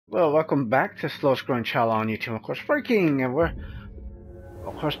Well, welcome back to Slow Scrolling Channel on YouTube. Of course, Breaking, and we're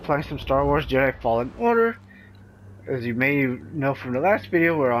of course playing some Star Wars Jedi Fallen Order. As you may know from the last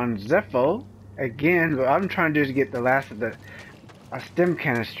video, we're on Zeffo again. What I'm trying to do is get the last of the stem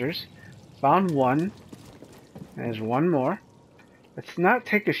canisters. Found one. There's one more. Let's not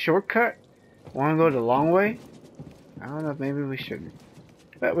take a shortcut. Want to go the long way? I don't know. Maybe we shouldn't,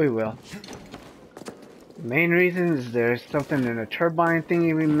 but we will. The main reason is there's something in a turbine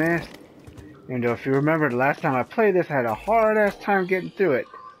thingy we missed. And if you remember the last time I played this, I had a hard ass time getting through it.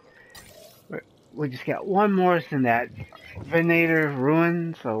 But we just got one more in that Venator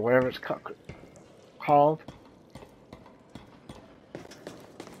ruins, or whatever it's called.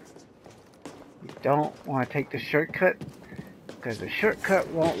 You don't want to take the shortcut, because the shortcut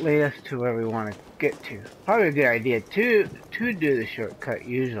won't lead us to where we want to get to. Probably a good idea to do the shortcut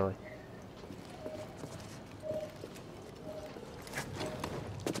usually.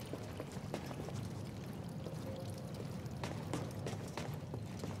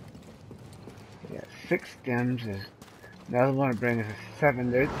 Yeah, 6 stems is another one to bring us to 7.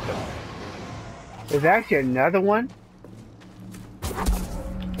 There's actually another one.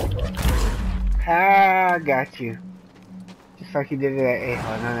 Ah, got you. Just like you did it at 8.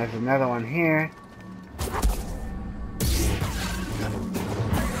 Hold on, there's another one here.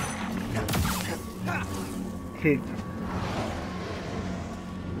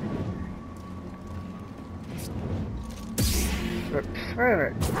 Oops,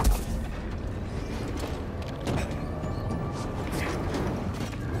 whatever.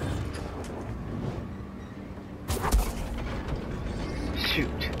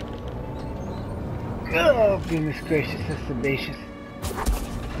 Shoot. Oh, goodness gracious, that's sebaceous.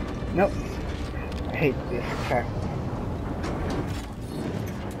 Nope. I hate this crap.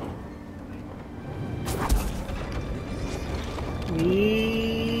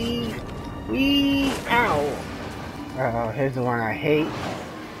 Wee! Wee! Ow! Oh, here's the one I hate.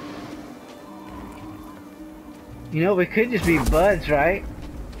 You know, we could just be buds, right?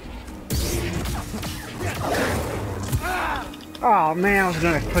 Oh man, I was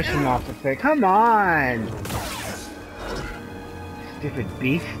gonna push him off the thing. Come on! Stupid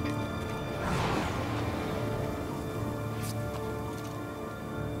beast.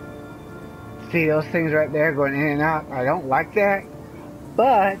 See those things right there going in and out? I don't like that.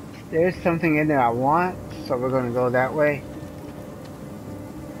 But there's something in there I want, so we're gonna go that way.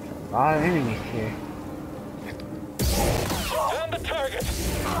 A lot of enemies here. Found the target.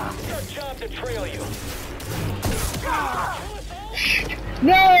 It's our job to trail you.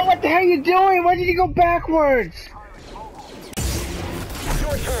 No! What the hell are you doing? Why did you go backwards?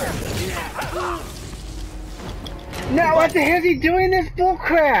 Your turn. No, what the hell is he doing this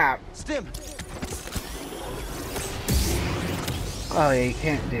bullcrap? Stim. Oh yeah, you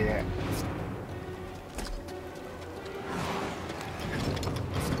can't do that.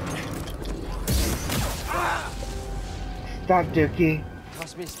 Stop, Dookie.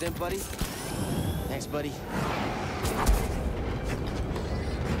 Toss me a stim, buddy. Thanks, buddy.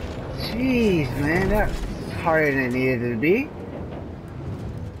 Jeez, man, that's harder than it needed to be.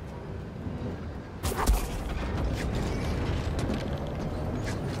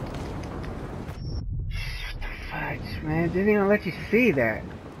 Fudge, man, didn't even let you see that.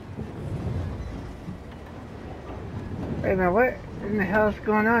 Wait a minute, what in the hell is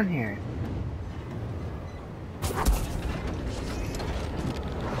going on here?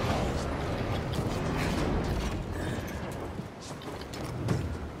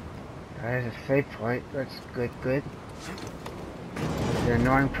 There's a save point. That's good. The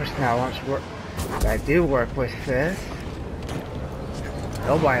annoying person that I do work with this.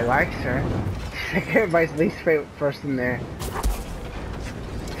 Nobody likes her. She's like everybody's least favorite person there.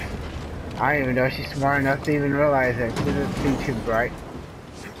 I don't even know if she's smart enough to even realize that. She doesn't seem too bright.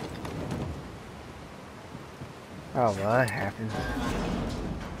 Oh well, that happens.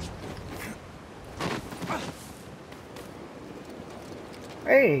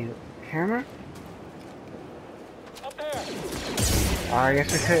 Hey! Camera? Up there. Oh, I guess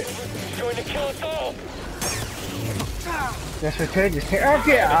we could. Going to kill us all. Guess we could just take.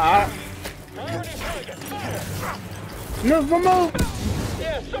 Okay. Priority target. Fire. Move!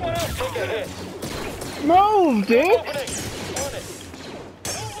 Yeah, someone else take a hit. Move, dude! Opening. On it.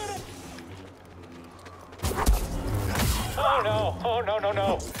 Oh no! Oh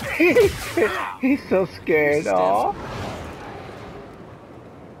no! He's so scared. Aw.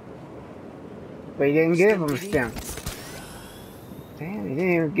 But he didn't give him a stem. Damn, he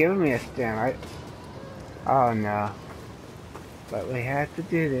didn't even give me a stem. Oh no. But we have to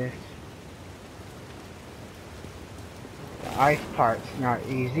do this. ice part's not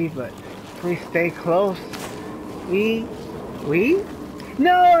easy, but please stay close. We?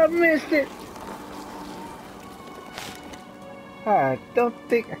 No, I missed it! I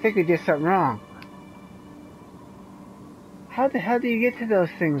think we did something wrong. How the hell do you get to those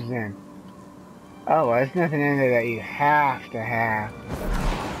things then? Oh, well, there's nothing in there that you have to have.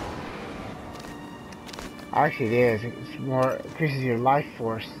 Actually, it is. It's more, increases your life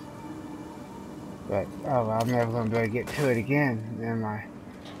force. But, oh, well, I'm never going to be able to get to it again, am I?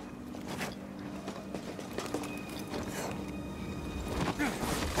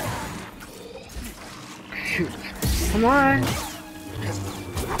 Shoot. Come on!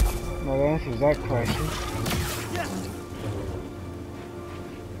 Well, that answers that question.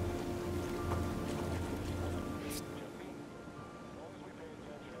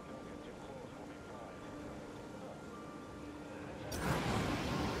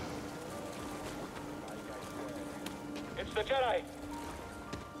 It's the Jedi!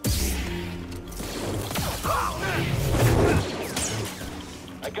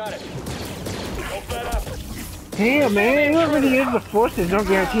 I got it. Don't let up. Damn, man, whoever really use the force, there's no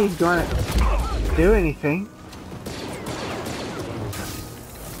guarantee he's gonna do anything.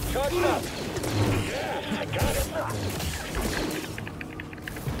 Charged up. Yeah, I got it.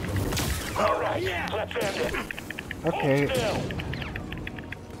 Alright, let's end it. Okay. Hold still.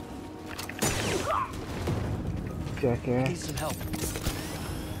 Jackass. Need some help.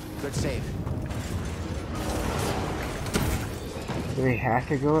 Good save. Do we have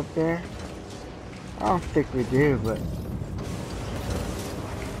to go up there? I don't think we do, but...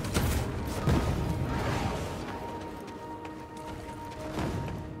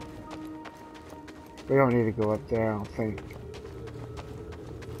 we don't need to go up there, I don't think.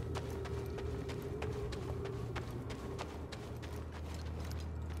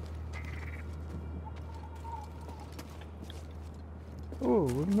 Ooh,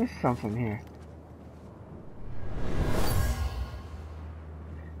 we missed something here.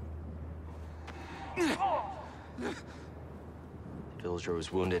 Villager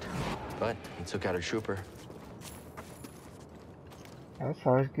was wounded, but he took out a trooper. That's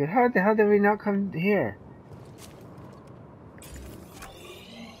always good. How the hell did we not come here?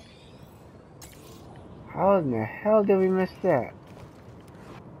 How in the hell did we miss that?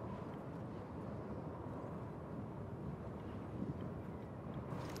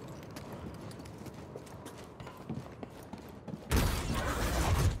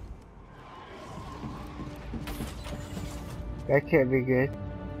 That can't be good.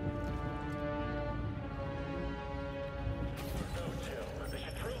 They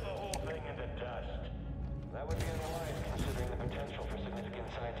should drill the whole thing into dust. That would be unwise considering the potential for significant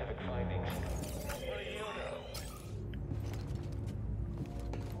scientific findings. What do you know?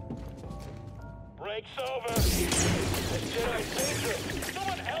 Break's over. This Jedi's dangerous.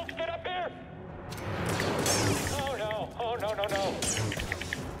 Someone else get up here. Oh no. Oh no, no, no.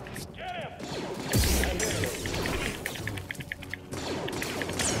 Get him.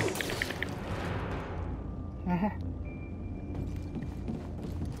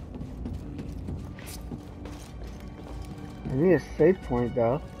 I need a save point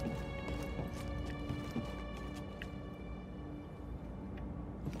though.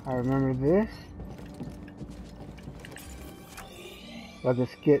 I remember this. Let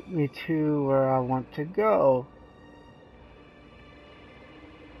this get me to where I want to go.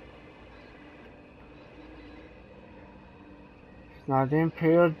 It's not the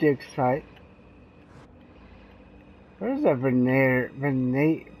Imperial dig site. Where's that venator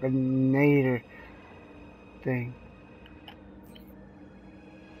thing?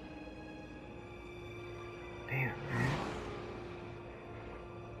 Damn, man.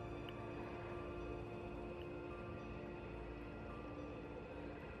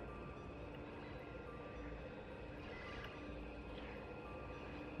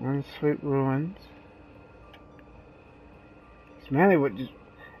 Unswept ruins. It's mainly what just,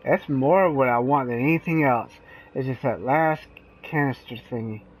 that's more of what I want than anything else. It's just that last canister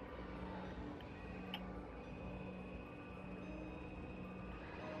thingy.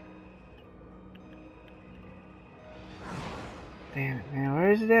 Damn it, man,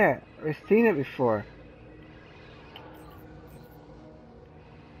 where is it at? I've seen it before.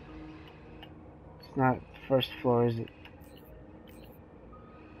 It's not the first floor, is it?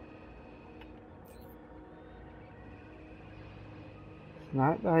 It's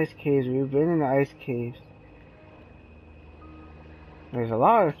not the ice caves. We've been in the ice caves. There's a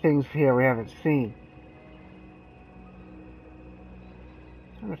lot of things here we haven't seen.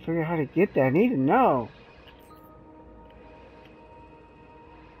 I'm trying to figure out how to get there. I need to know.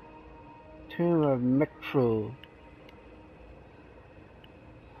 Tomb of Mektrul.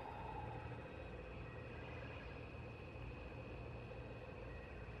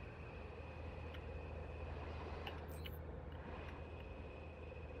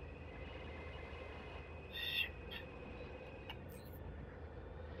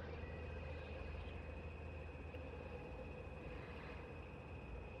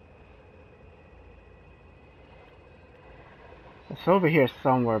 It's over here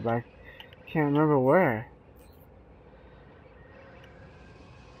somewhere, but I can't remember where.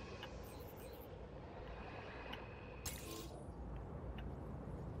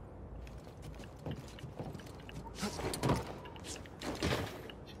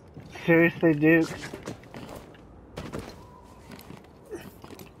 Seriously, Duke?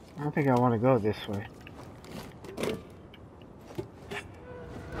 I don't think I want to go this way.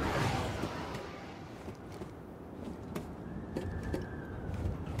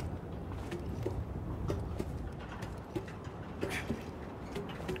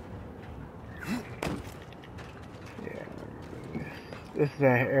 This is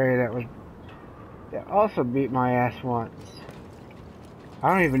that area that also beat my ass once. I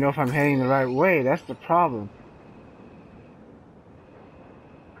don't even know if I'm heading the right way. That's the problem.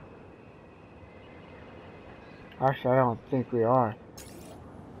 Actually, I don't think we are.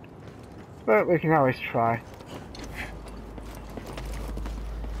 But we can always try.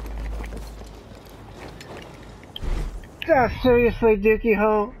 Oh, seriously, Dookie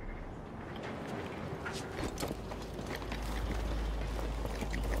Ho?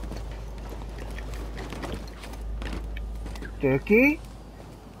 Dookie?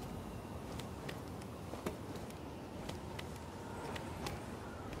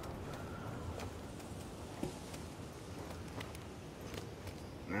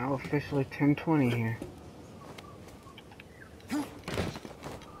 Now officially 10:20 here.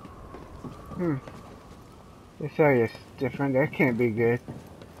 This area's different. That can't be good.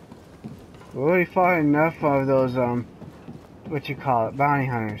 We already fought enough of those, what you call it, bounty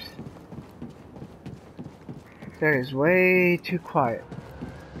hunters. That is way too quiet.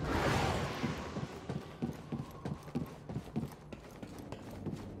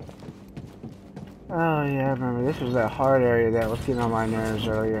 Oh yeah, I remember. This was that hard area that was getting on my nerves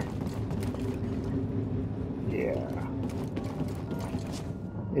earlier. Yeah.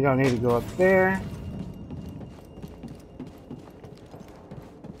 You don't need to go up there.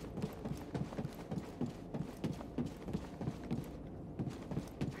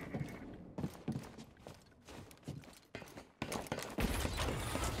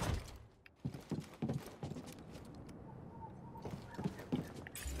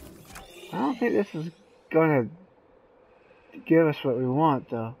 I don't think this is gonna give us what we want,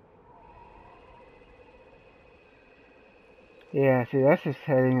 though. Yeah, see, that's just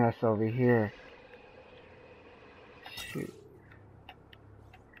heading us over here. Shoot.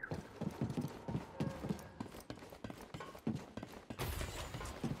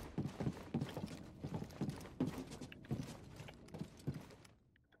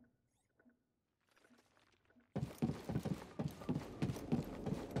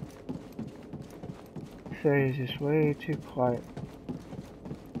 This area is just way too quiet.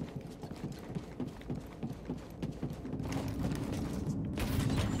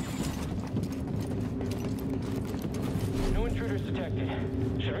 No intruders detected.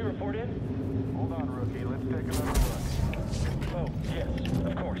 Should we report in? Hold on, rookie. Let's take another look. Oh, yes,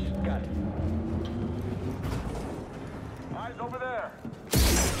 of course. Got it. Eyes over there.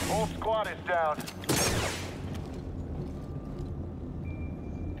 Whole squad is down.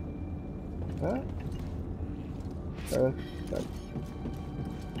 What? The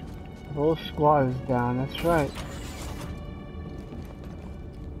whole squad is down, that's right.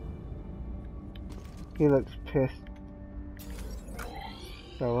 He looks pissed.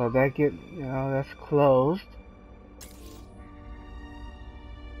 So that get, you know, that's closed.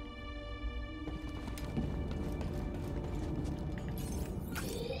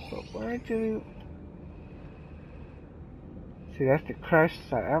 But where do... See, that's the crash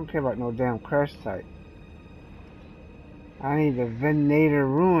site. I don't care about no damn crash site. I need the Venator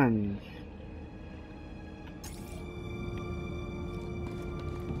Ruins.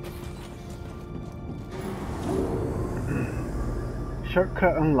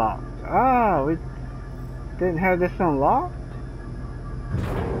 Shortcut unlocked. Ah, we didn't have this unlocked?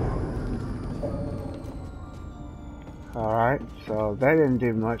 Alright, so that didn't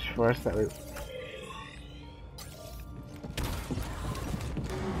do much for us. That we...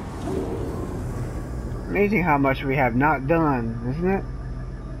 Amazing how much we have not done, isn't it?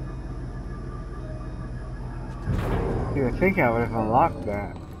 You would think I would have unlocked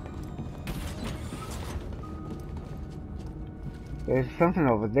that. There's something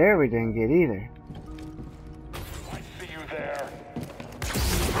over there we didn't get either. I see you there.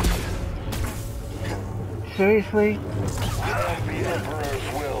 Seriously? The Emperor's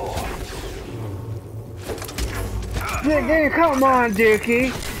will. Come on,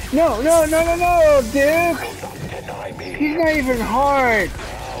 Dookie! No, Duke! Deny me. He's not even hard!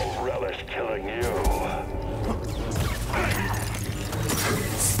 I'll relish killing you.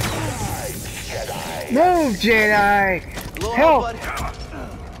 Move, Jedi! Little Help! bud.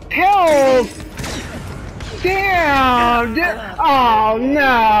 Help! Damn! Oh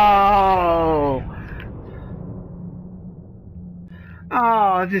no!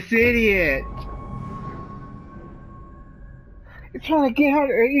 Oh, this idiot! It's trying to get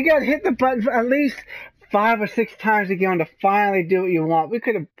her. You gotta hit the button at least 5 or 6 times to get on to finally do what you want. We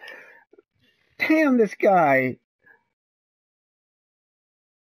could have. Damn this guy!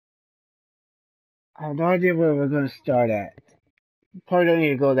 I have no idea where we're gonna start at. Probably don't need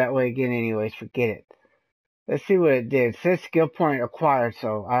to go that way again, anyways. Forget it. Let's see what it did. It says skill point acquired,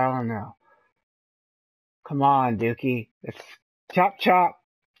 so I don't know. Come on, Dookie. Let's chop, chop,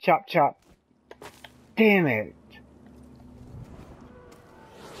 chop, chop. Damn it.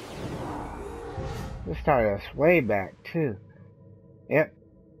 This started us way back, too. Yep.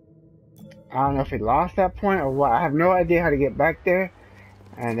 I don't know if we lost that point or what. I have no idea how to get back there.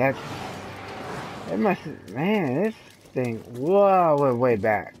 And that's... It must... Man, this thing... Whoa, we're way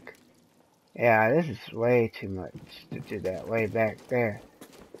back. Yeah, this is way too much to do that way back there.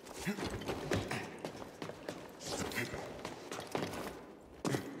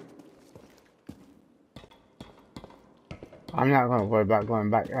 I'm not going to worry about going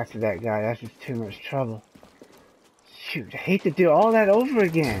back after that guy. That's just too much trouble. Shoot, I hate to do all that over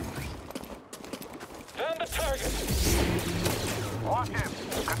again. Found the target. Watch him.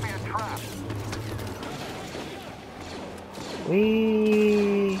 Could be a trap.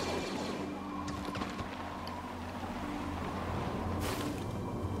 Whee!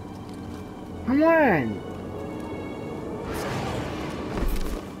 Come on!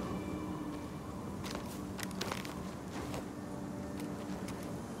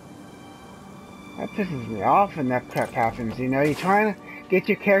 That pisses me off when that crap happens, you know? You're trying to get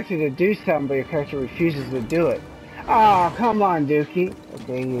your character to do something, but your character refuses to do it. Oh, come on, Dookie.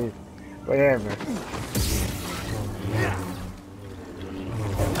 Okay, you... Whatever.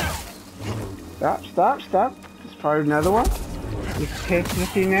 Stop, stop, stop. Let's try another one. You catch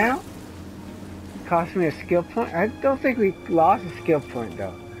with you now? It cost me a skill point. I don't think we lost a skill point,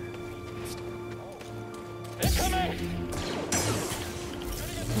 though.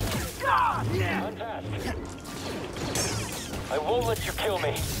 I won't let you kill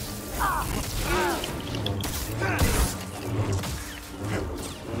me.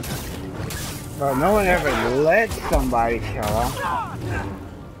 Well, no one ever let somebody kill them.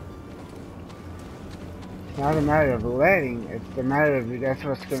 It's not a matter of letting, it's a matter of that's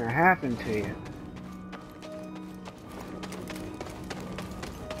what's going to happen to you.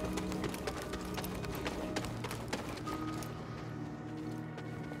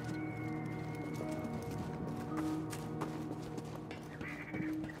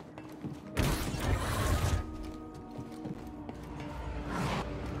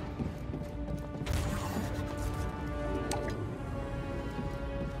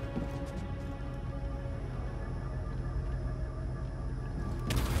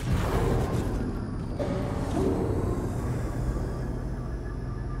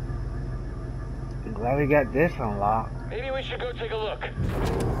 Glad we got this unlocked. Maybe we should go take a look.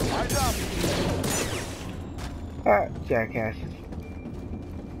 Eyes up. Ah, jackasses.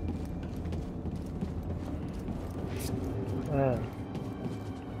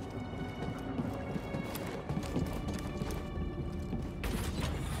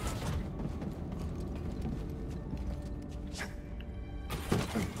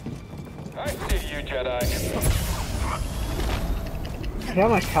 I see you, Jedi. See how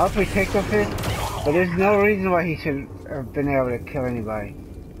much health we take off him? But there's no reason why he should have been able to kill anybody.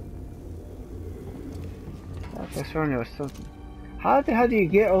 I just wondering there was something. How the hell do you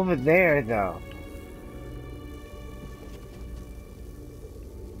get over there, though?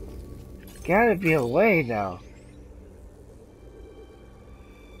 Gotta be a way, though.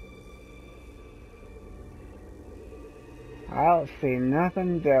 I don't see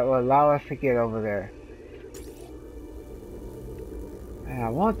nothing that will allow us to get over there. And I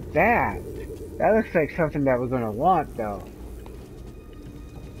want that. That looks like something that we're gonna want, though.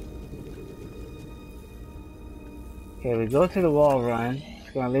 Okay, we go to the wall run. It's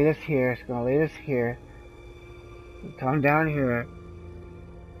gonna lead us here. It's gonna lead us here. We come down here.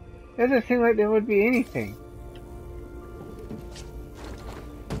 Doesn't seem like there would be anything.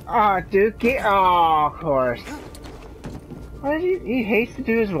 Ah, Dookie. Oh, of course. Why did he hates to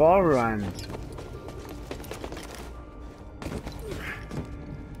do his wall runs.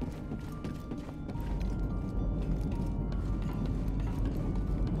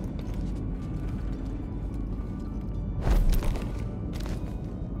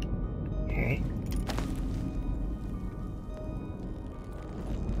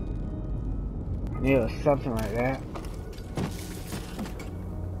 knew it was something like that.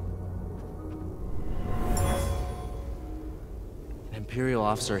 An Imperial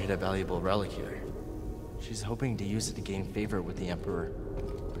officer hid a valuable relic here. She's hoping to use it to gain favor with the Emperor,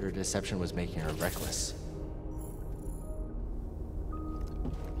 but her deception was making her reckless.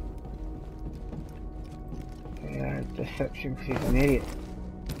 Yeah, deception, she's an idiot.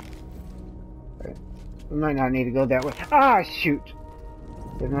 But we might not need to go that way. Ah, shoot!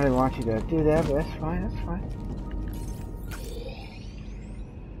 Didn't really want you to do that, but that's fine, that's fine.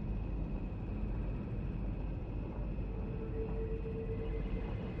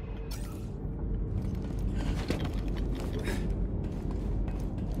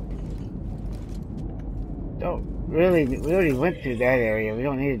 We already went through that area. We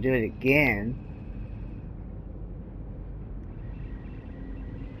don't need to do it again.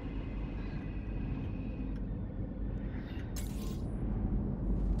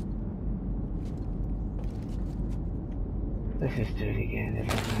 Let's just do it again. It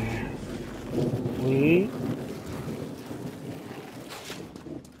doesn't matter.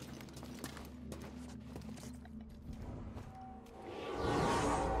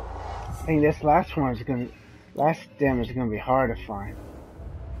 I think this last one is gonna. Last stem is going to be hard to find.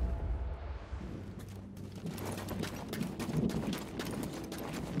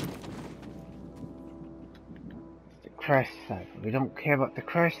 It's the crash site. We don't care about the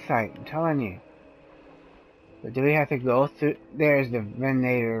crash site, I'm telling you. But do we have to go through? There's the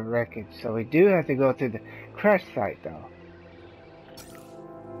Venator wreckage. So we do have to go through the crash site though.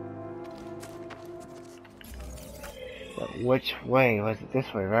 But which way? Was it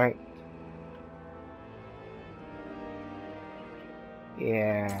this way, right?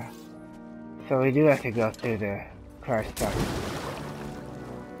 Yeah, so we do have to go through the crash site.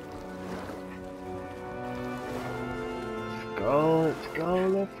 Let's go, let's go,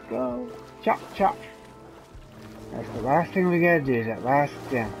 let's go. Chop, chop. That's the last thing we gotta do, is that last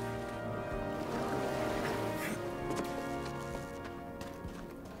stem.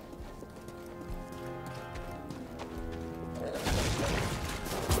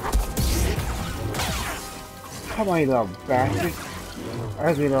 Come on, you little bastard.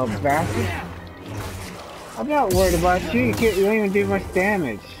 Ugly little bastard. I'm not worried about you. You don't even do much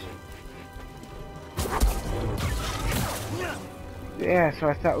damage. Yeah, so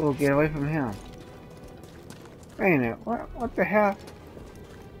I thought we'll get away from him. Wait a minute. What the hell?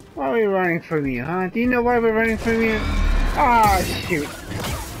 Why are we running from you, huh? Do you know why we're running from you? Ah, shoot.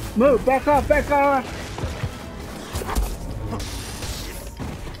 Move. Back off. Back off.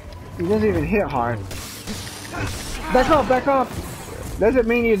 He doesn't even hit hard. Back off. Back off. Doesn't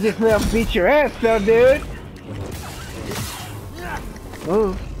mean you just let him beat your ass though, dude.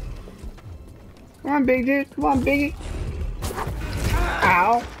 Move. Come on, big dude. Come on, biggie.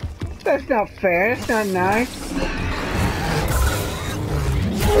 Ow. That's not fair. That's not nice.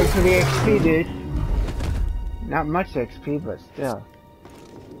 Thanks for the XP, dude. Not much XP, but still.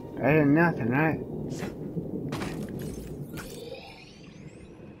 Better than nothing, right?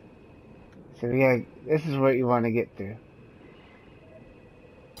 So we got. This is what you want to get through.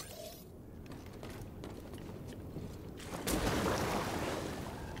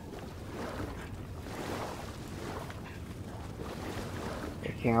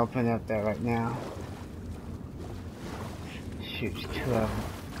 Can't open up that right now. Shoots two of them.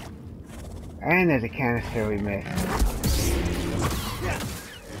 And there's a canister we missed.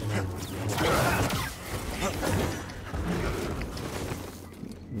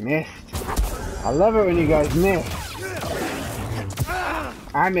 Missed. I love it when you guys miss.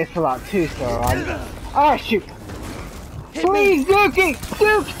 I miss a lot too, so I... Oh shoot! Please, Dookie!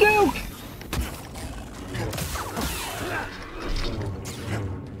 Duke!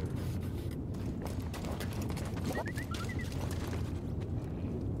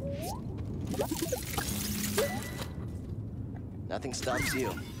 Nothing stops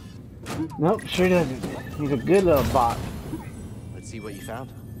you. Nope, sure doesn't. He's a good little bot. Let's see what you found.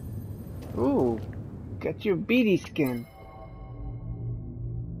 Ooh, got your beady skin.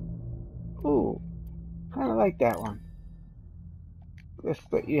 Ooh, kind of like that one. Let's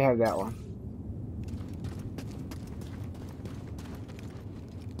let you have that one.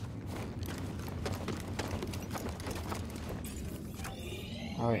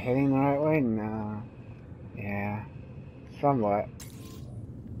 Are we heading the right way? No. Yeah. Somewhat.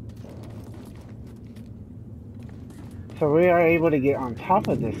 So we are able to get on top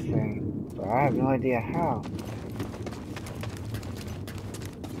of this thing, but I have no idea how.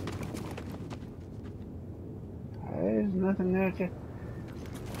 There's nothing there to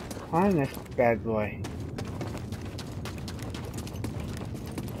climb this bad boy.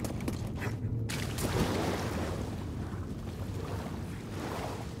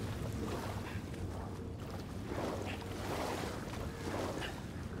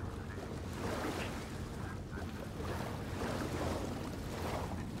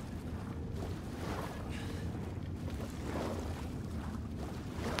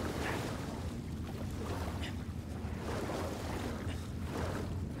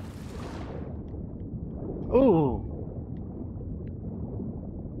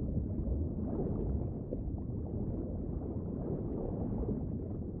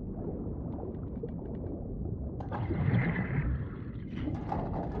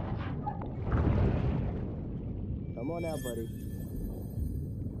 Come on out, buddy.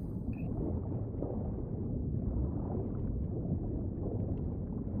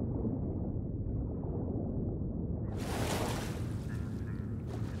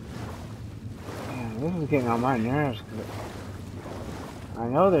 Man, this is getting on my nerves. 'Cause I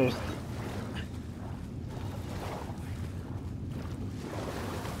know there's...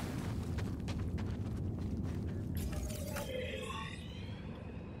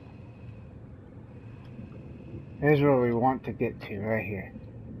 Here's where we want to get to, right here.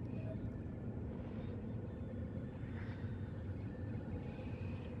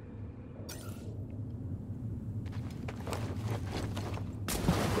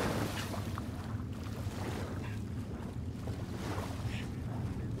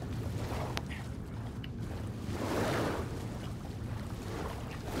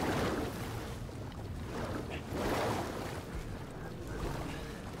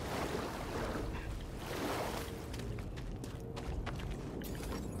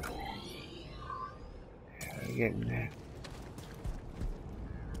 Getting there.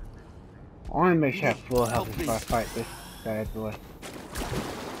 I want to make sure I have full health before I fight this bad boy.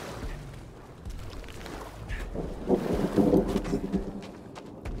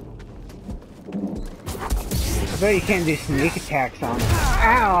 I bet you can't do sneak attacks on him.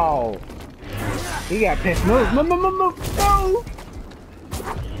 Ow! He got pissed. Move! Move! Move! Move! Move! No!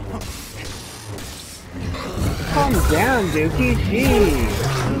 Calm down, Dookie.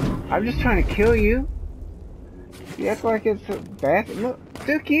 Jeez. I'm just trying to kill you. You act like it's a bad. Look,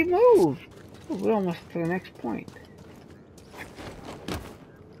 Dookie, move! We're almost to the next point.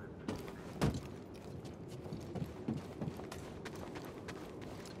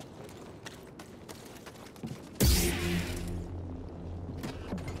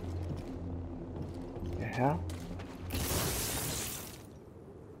 The hell?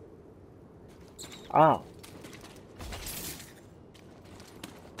 Oh.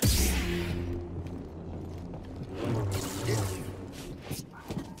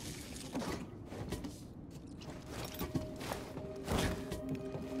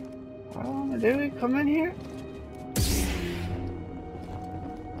 Did we come in here?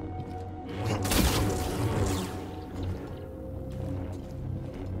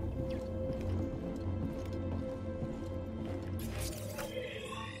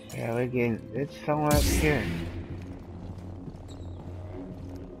 Yeah, we're getting, it's somewhere up here.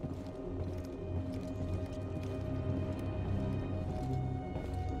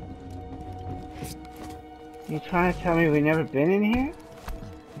 You trying to tell me we've never been in here?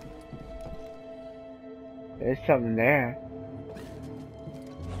 There's something there.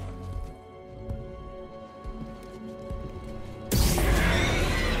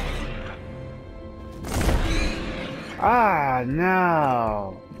 Ah,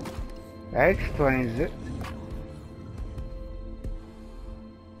 no. That explains it.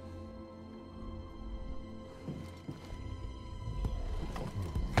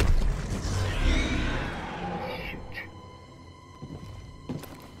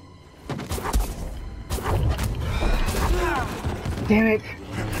 Damn it!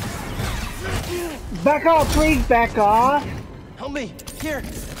 Back off, please back off! Help me! Here!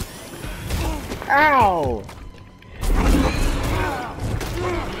 Ow!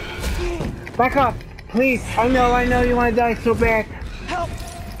 Back off, please! I know you want to die so bad. Help!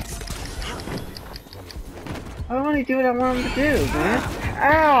 I only do what I want him to do, man.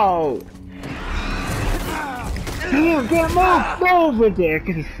 Ow! Damn, get move over there,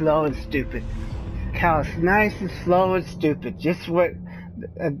 because he's slow and stupid. Callous, nice and slow and stupid, just what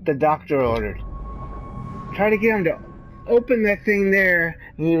the doctor ordered. Try to get him to open that thing there,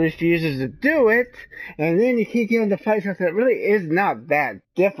 and he refuses to do it, and then you keep getting him to fight something that really is not that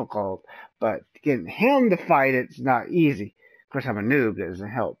difficult, but getting him to fight it's not easy. Of course, I'm a noob, that doesn't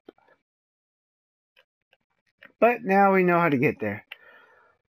help. But now we know how to get there.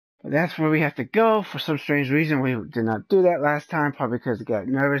 But that's where we have to go. For some strange reason, we did not do that last time, probably because I got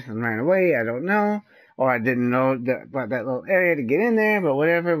nervous and ran away, I don't know. Or I didn't know about that little area to get in there, but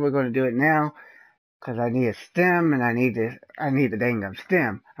whatever, we're going to do it now. Because I need a stem, and I need the dang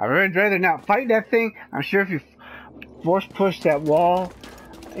stem. I would rather not fight that thing. I'm sure if you force push that wall,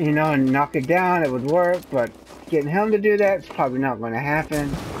 you know, and knock it down, it would work, but getting him to do that is probably not going to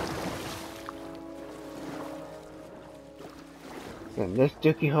happen. Getting this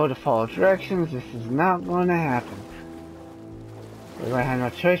dookie hole to follow directions, this is not going to happen. We're going to have no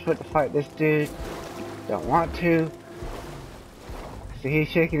choice but to fight this dude. Don't want to. So he's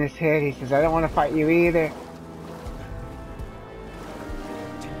shaking his head, he says, I don't want to fight you either.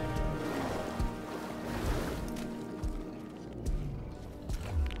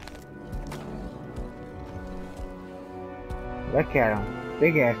 Look at him.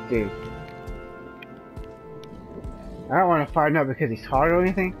 Big ass dude. I don't want to fight him up because he's hard or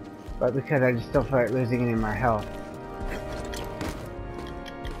anything, but because I just don't feel like losing any of my health.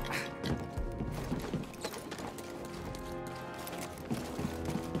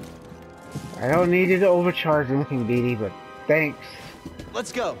 I don't need you to overcharge or anything, BD, but thanks.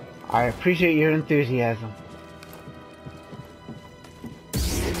 Let's go. I appreciate your enthusiasm.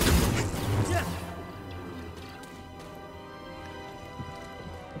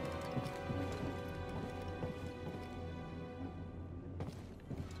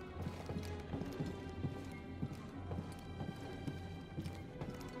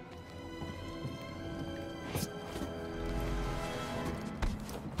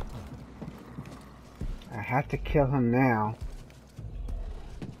 I have to kill him now.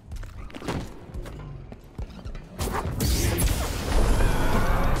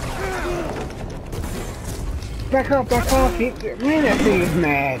 Back off, back off! Man, that thing is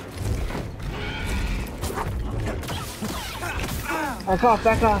mad! Back off,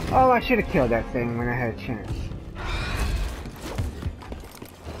 back off! Oh, I should have killed that thing when I had a chance.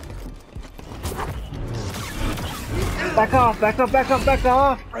 Back off, back off, back off, back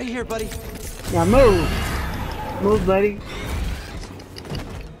off! Right here, buddy. Now move! Move, buddy.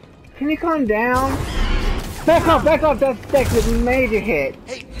 Can you calm down? Back off, that's a major hit.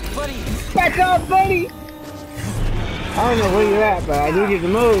 Hey, buddy! Back off, buddy! I don't know where you're at, but I need you to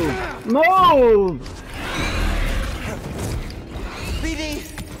move. Move! BD!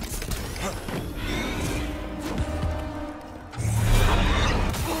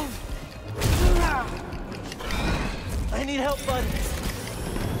 I need help, bud.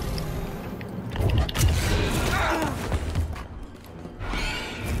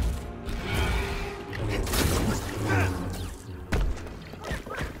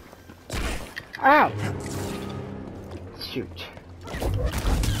 Ow! Shoot.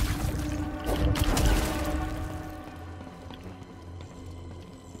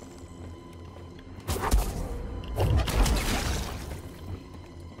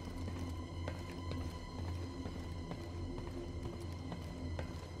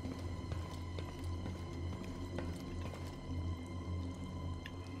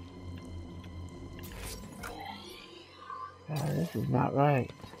 This is not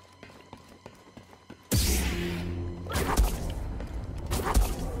right.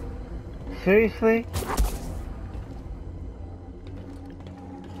 Seriously?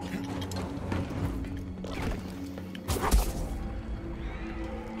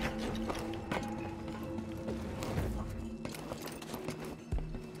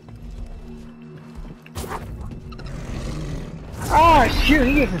 Oh shoot,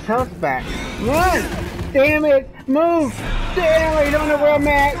 he gets his health back. Run! Damn it! Move! Damn, I don't know where I'm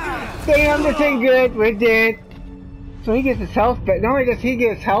at! Damn, this ain't good. We're dead. So he gets his health back. Not only does he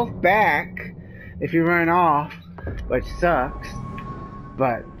get his health back if you run off, which sucks,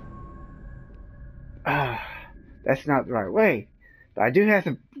 but that's not the right way. But I do have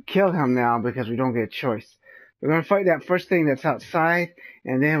to kill him now because we don't get a choice. We're going to fight that first thing that's outside,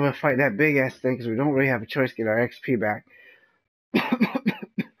 and then we'll fight that big ass thing because we don't really have a choice to get our XP back.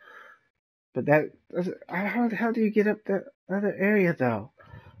 But that, how the hell do you get up that other area though?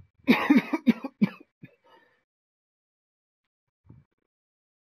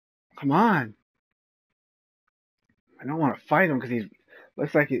 Come on. I don't want to fight him because he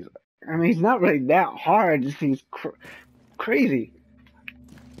looks like he's, I mean, he's not really that hard, just he's crazy.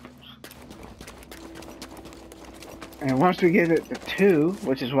 And once we get it to 2,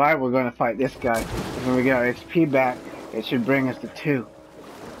 which is why we're going to fight this guy, when we get our XP back, it should bring us to 2.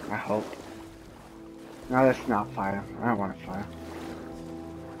 I hope. No, let's not fight him. I don't want to fight him.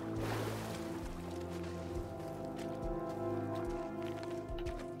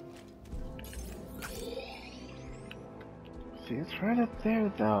 See, it's right up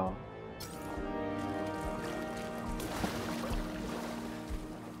there, though.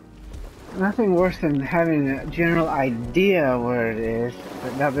 Nothing worse than having a general idea where it is,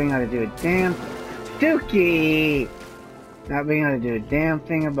 but not being able to do a damn... Dookie! Not being able to do a damn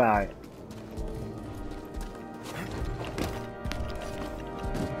thing about it.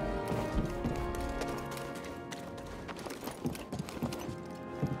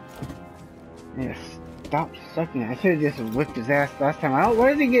 Yeah, stop sucking. I should have just whipped his ass last time.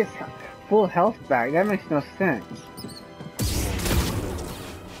 Where did he get full health back? That makes no sense.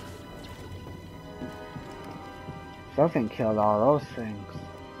 Something killed all those things.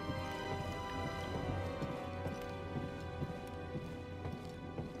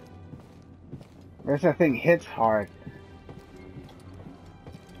 Where's that thing hits hard?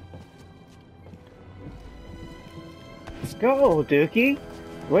 Go, Dookie.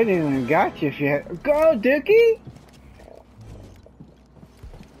 We didn't even got you if you had. Go, Dookie.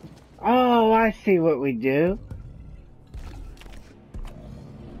 Oh, I see what we do.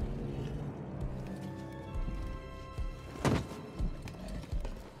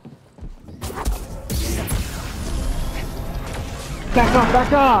 Back off,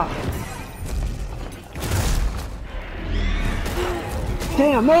 back off!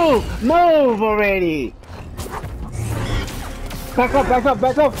 Damn, move! Move already! Back up, back up,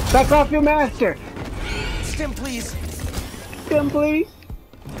 back up! Back off your master! Stim, please! Stim, please!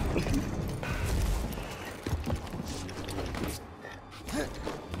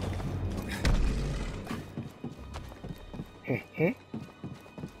 Heh heh.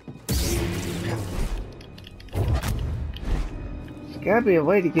 There's gotta be a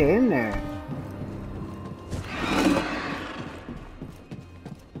way to get in there.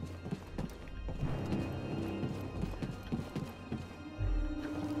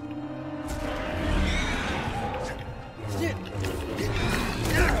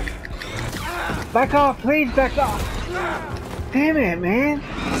 Back off, please, back off! Damn it, man!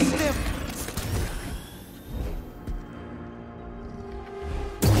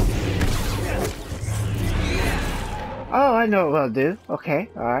 Oh, I know what we'll do. Okay,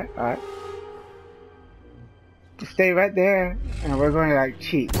 alright, alright. Just stay right there, and we're going to, like,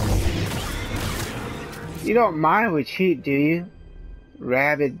 cheat. You don't mind we cheat, do you?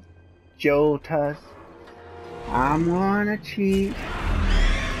 Rabid Joe Tuss. I'm gonna cheat.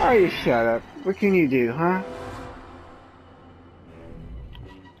 Oh, you shut up. What can you do, huh?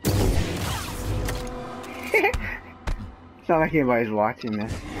 It's not like anybody's watching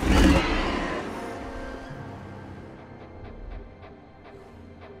this.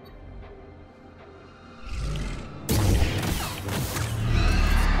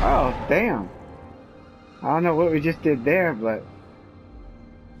 Oh, damn. I don't know what we just did there, but...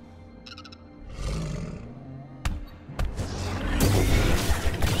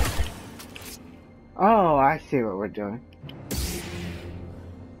 Oh, I see what we're doing.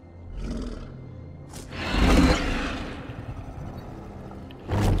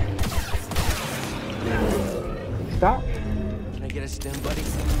 Stop. Can I get a stim, buddy?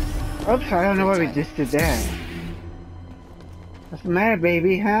 Oops, I don't know why we just did that. What's the matter,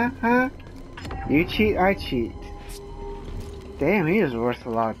 baby, huh? Huh? You cheat, I cheat. Damn, he is worth a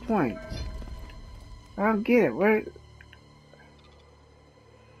lot of points. I don't get it. Where...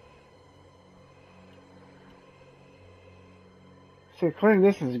 So according to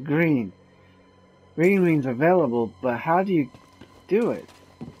this is green. Green means available, but how do you do it?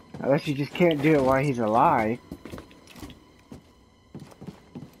 Unless you just can't do it while he's alive.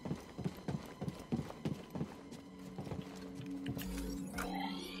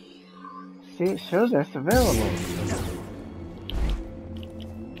 See, it shows us available.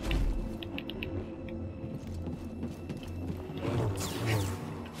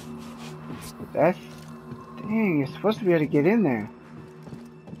 That's... Dang, you're supposed to be able to get in there.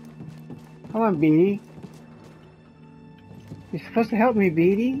 Come on, Beatty. You're supposed to help me,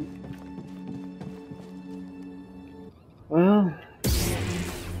 Beatty. Well,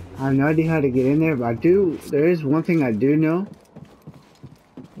 I have no idea how to get in there, but there is one thing I do know.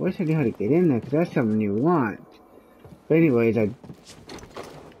 I wish I knew how to get in there, because that's something you want. But anyways,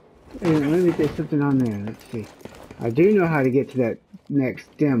 maybe there's something on there. Let's see. I do know how to get to that next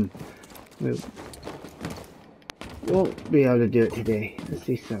stem. Won't be able to do it today. Let's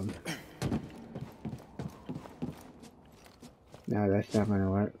see some. No, that's not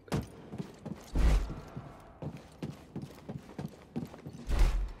gonna work.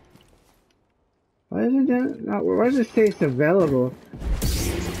 Why isn't that not? Why does it say it's available,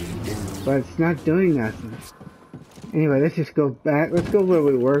 but it's not doing nothing? Anyway, let's just go back. Let's go where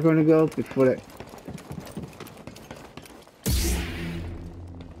we were going to go before that.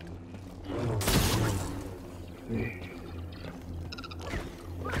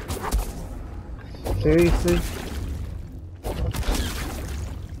 Seriously?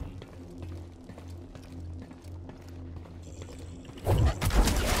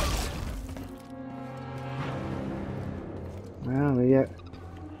 Well, we got...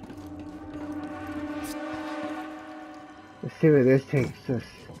 Let's see where this takes us.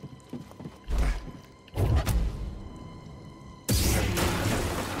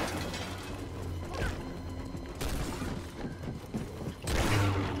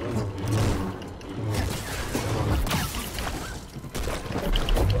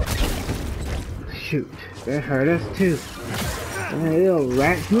 Shoot, that hurt us too. That little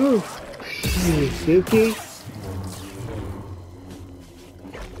rat move. Jeez, Dookie.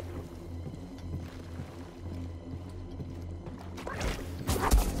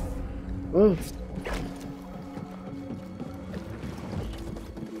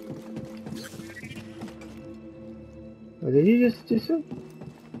 Or did you just do something?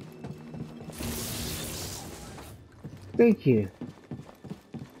 Thank you.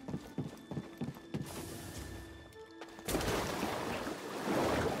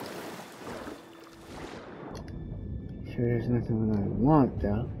 Sure, there's nothing I want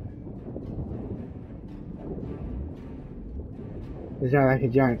though. There's not like a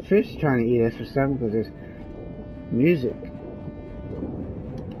giant fish trying to eat us or something because there's music.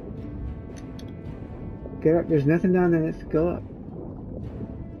 Get up, there's nothing down there, let's go up.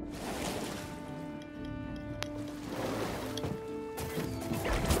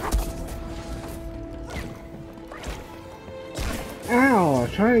 Ow,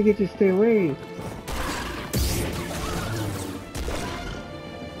 I'm trying to get you to stay away.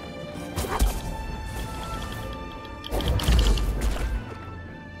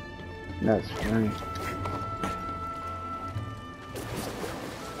 That's funny.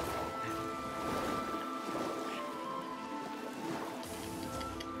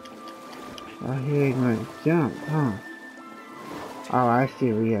 Oh, here he's gonna jump, huh? Oh, I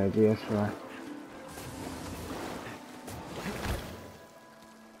see what we gotta do, that's right.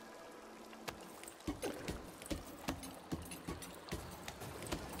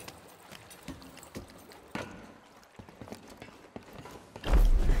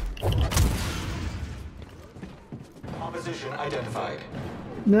 Opposition identified.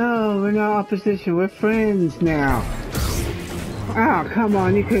 No, we're not opposition, we're friends now. Oh, come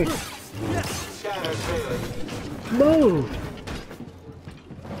on, you could Scanners failing. move!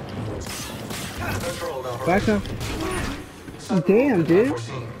 Controlled operation. Back up. Damn, dude.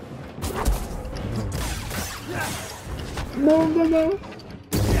 Unforeseen. Move, move, move.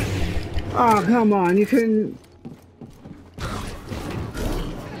 Oh, come on, you couldn't.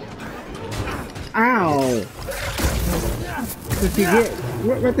 Ow! What you get?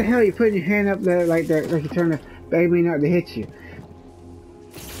 What the hell? You putting your hand up there like that, like you're trying to beg me not to hit you.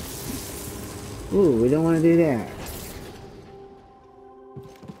 Ooh, we don't want to do that.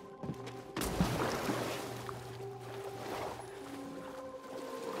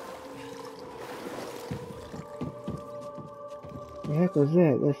 The heck was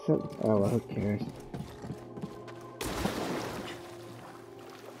that? That's so. Oh, well, who cares?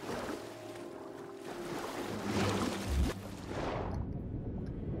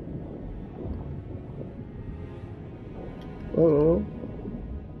 Uh-oh.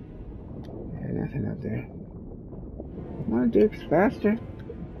 Yeah, nothing up there. Come on, Dukes, faster.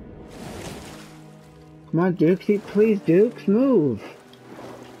 Come on, Dukes, please, Dukes, move.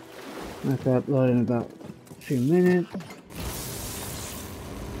 I'm going to upload in about a few minutes.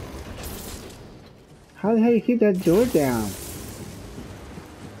 How the hell you keep that door down?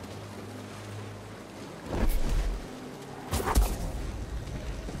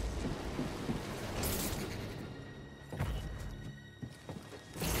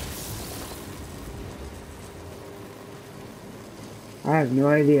 I have no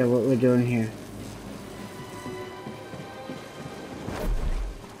idea what we're doing here.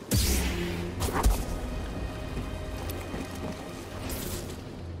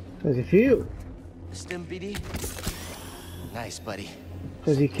 Cause if you... Stim BD? Nice, buddy.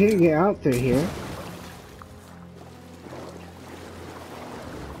 Cause you can't get out through here.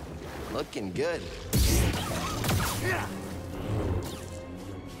 Looking good.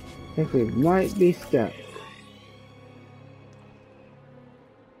 I think we might be stuck.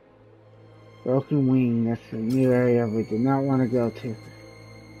 Broken Wing, that's a new area we did not want to go to.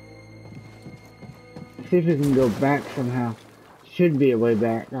 See if we can go back somehow. Should be a way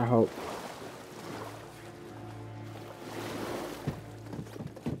back, I hope.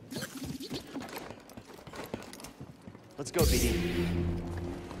 Let's go, BD.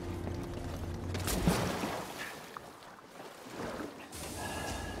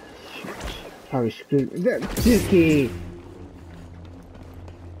 Probably screwed that Dookie!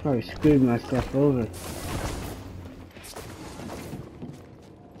 Probably screwed myself over.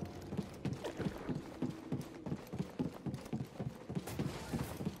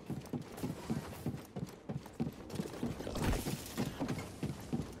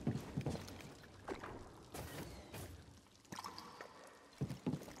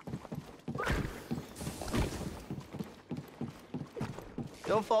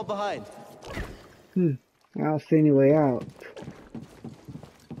 Don't fall behind. I don't see any way out.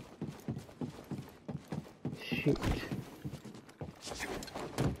 Shoot.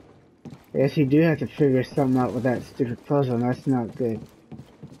 Yes, you do have to figure something out with that stupid puzzle, and that's not good.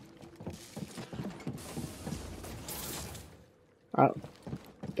 Oh,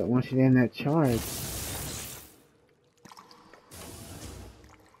 don't want you to end that charge.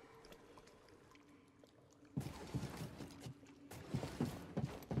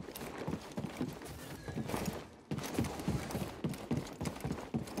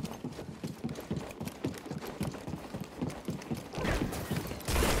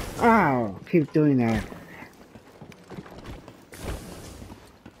 Oh, keep doing that.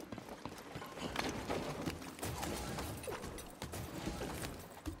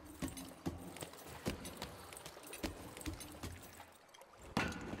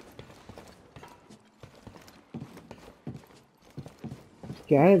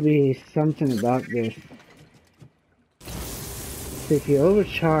 Gotta be something about this. So if you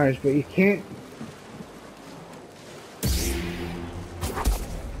overcharge, but you can't.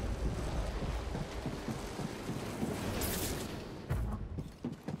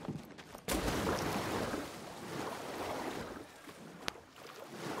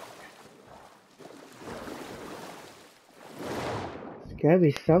 There's gotta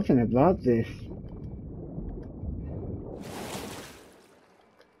be something about this.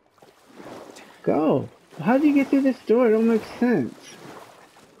 Go. How do you get through this door? It don't make sense.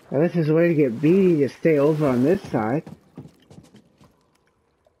 Now, this is a way to get Beatty to stay over on this side.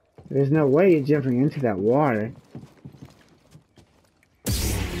 There's no way you're jumping into that water.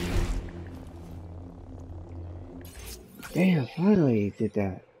 Damn, finally you did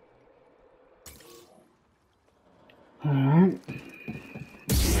that. Alright.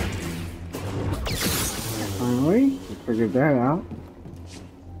 Finally, we figured that out.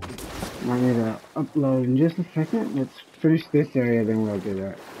 I need to upload in just a second. Let's finish this area, then we'll do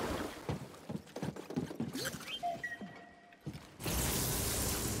that.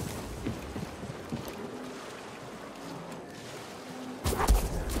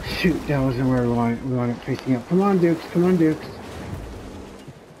 Shoot, that wasn't where we want it facing up. Come on, Dukes. Come on, Dukes.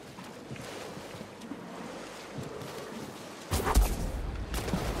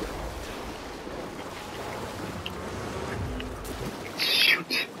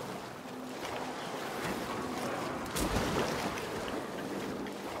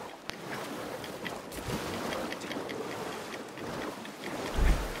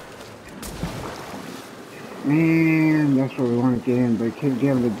 Man, that's where we want to get in, but we couldn't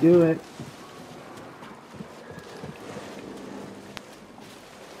get able to do it.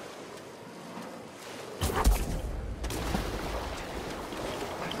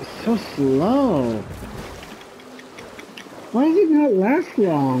 It's so slow. Why does it not last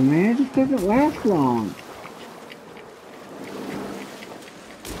long, man? It just doesn't last long.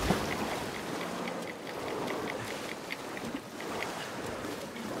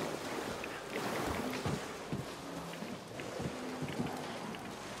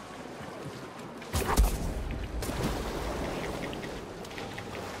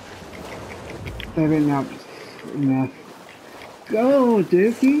 Enough. Go,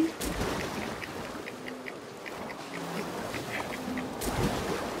 Dookie.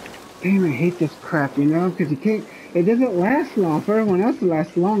 Damn, I hate this crap, you know, because you can't. It doesn't last long. For everyone else, it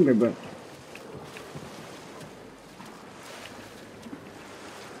lasts longer, but.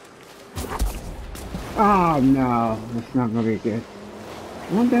 Oh no, that's not gonna be good.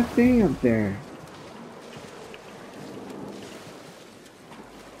 I want that thing up there.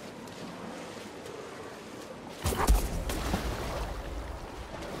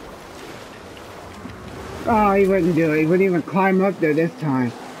 Oh, he wouldn't do it. He wouldn't even climb up there this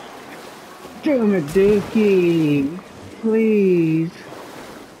time. Damn it, Dookie. Please.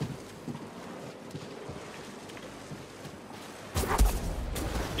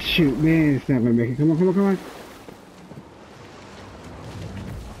 Shoot, man, it's not gonna make it. Come on, come on, come on.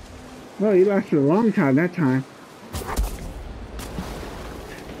 Well, you lasted a long time that time.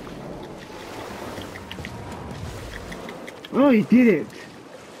 Oh, he did it.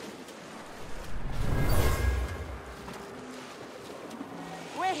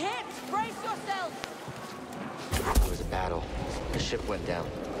 Went down.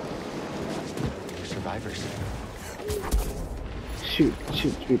 They're survivors. Shoot,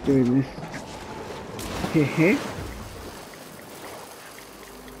 we're doing this. Heh.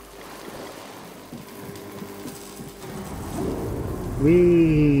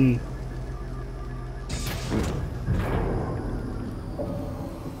 Wee.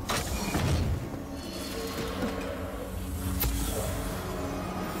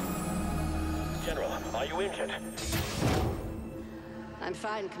 General, are you injured? I'm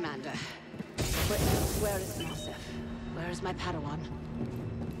fine, Commander. Where is Joseph? Where is my Padawan?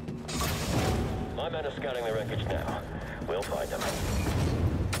 My men are scouting the wreckage now. We'll find them.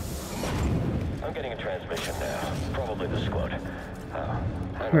 I'm getting a transmission now. Probably the squad. Oh,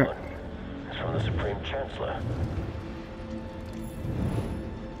 hang on. It's from the Supreme Chancellor.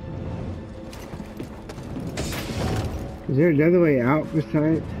 Is there another way out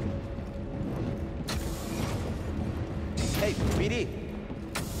besides? Hey, BD!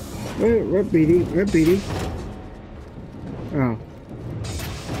 Where BD? Where BD? Oh.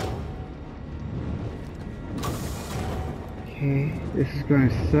 Okay, this is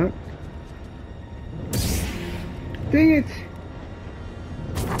gonna suck. Dang it!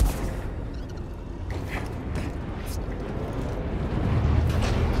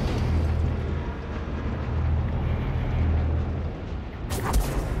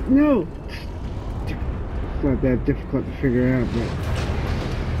 No! It's not that difficult to figure out, but...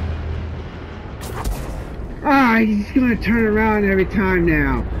 Ah, he's gonna turn around every time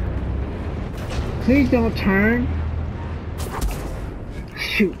now. Please don't turn.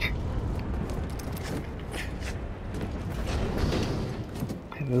 Shoot.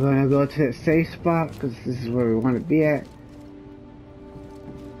 We're gonna go to that safe spot, because this is where we want to be at.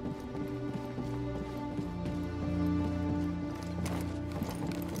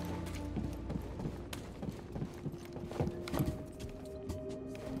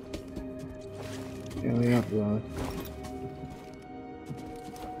 There we upload.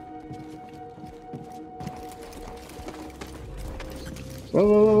 Whoa,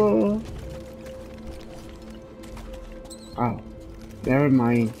 whoa, whoa, whoa. Oh, never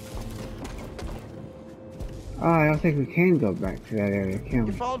mind. Oh, I don't think we can go back to that area, can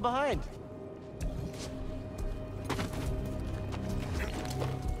we? You're falling behind.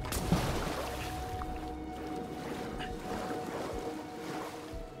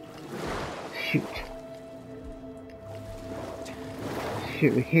 Shoot.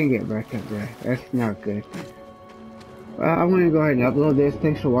 Shoot, we can't get back up there. That's not good. Well, I'm going to go ahead and upload this.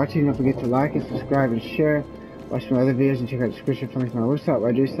 Thanks for watching. Don't forget to like and subscribe and share. Watch my other videos and check out the description for links to my website where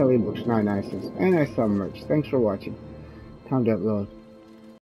I do sell ebooks, 99 cents, and I sell merch. Thanks for watching. Time to upload.